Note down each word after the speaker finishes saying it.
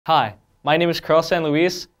Hi, my name is Carl San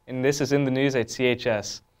Luis, and this is In the News at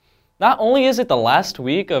CHS. Not only is it the last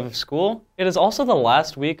week of school, it is also the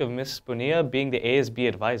last week of Ms. Bonilla being the ASB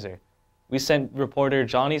advisor. We sent reporter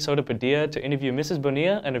Johnny Sotopadilla to interview Mrs.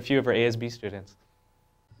 Bonilla and a few of her ASB students.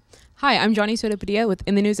 Hi, I'm Johnny Sotopadilla with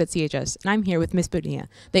In the News at CHS, and I'm here with Ms. Bonilla,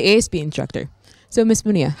 the ASB instructor. So, Ms.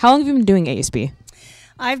 Bonilla, how long have you been doing ASB?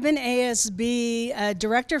 I've been ASB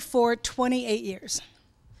director for 28 years.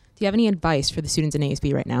 Do you have any advice for the students in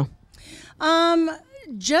ASB right now?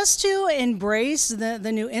 Just to embrace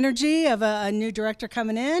the new energy of a new director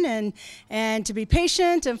coming in and to be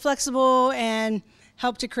patient and flexible and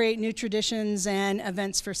help to create new traditions and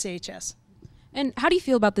events for CHS. And how do you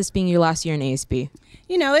feel about this being your last year in ASB?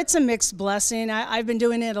 You know, it's a mixed blessing. I've been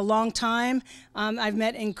doing it a long time. I've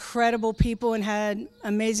met incredible people and had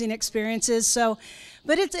amazing experiences.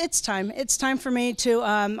 But it's time. It's time for me to,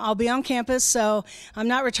 I'll be on campus, so I'm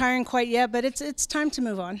not retiring quite yet, but it's time to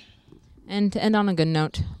move on. And to end on a good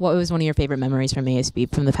note, what was one of your favorite memories from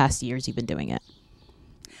ASB from the past years you've been doing it?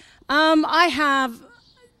 I have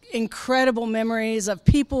incredible memories of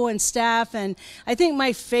people and staff, and I think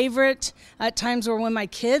my favorite times were when my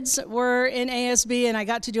kids were in ASB and I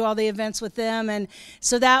got to do all the events with them, and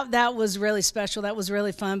so that was really special. That was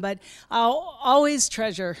really fun, but I'll always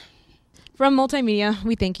treasure. From Multimedia,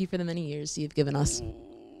 we thank you for the many years you've given us.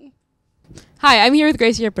 Hi, I'm here with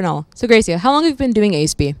Gracia Bernal. So Gracia, how long have you been doing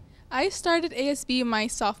ASB? I started ASB my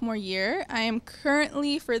sophomore year. I am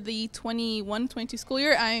currently, for the 21-22 school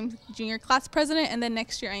year, I am junior class president, and then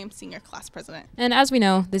next year I am senior class president. And as we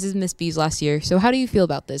know, this is Miss B's last year, so how do you feel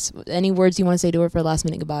about this? Any words you want to say to her for a last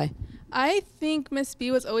minute goodbye? I think Miss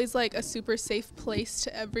B was always like a super safe place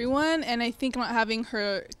to everyone, and I think not having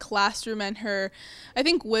her classroom and her, I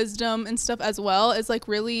think, wisdom and stuff as well is like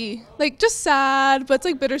really like just sad, but it's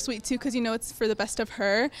like bittersweet too because you know it's for the best of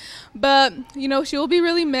her. But you know she will be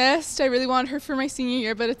really missed. I really want her for my senior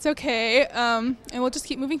year, but it's okay, and we'll just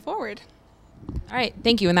keep moving forward. All right,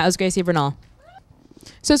 thank you, and that was Gracia Bernal.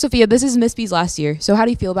 So Sophia, this is Miss B's last year, so how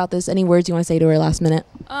do you feel about this? Any words you want to say to her last minute?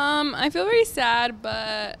 I feel very sad,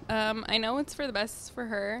 but I know it's for the best for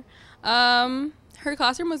her. Her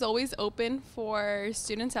classroom was always open for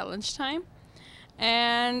students at lunchtime,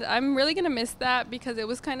 and I'm really going to miss that because it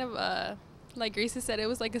was kind of, like Gracia said, it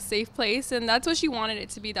was like a safe place, and that's what she wanted it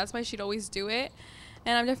to be. That's why she'd always do it,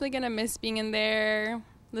 and I'm definitely going to miss being in there,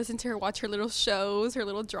 listen to her, watch her little shows, her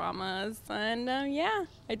little dramas, and yeah,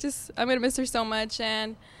 I'm going to miss her so much,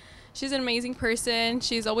 and she's an amazing person.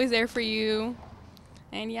 She's always there for you.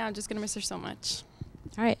 And yeah, I'm just going to miss her so much.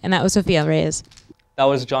 All right, and that was Sophia Reyes. That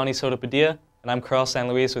was Johnny Sotopadilla, and I'm Carl San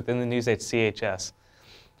Luis with In the News at CHS.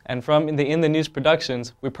 And from the In the News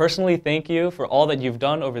Productions, we personally thank you for all that you've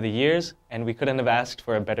done over the years, and we couldn't have asked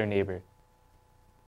for a better neighbor.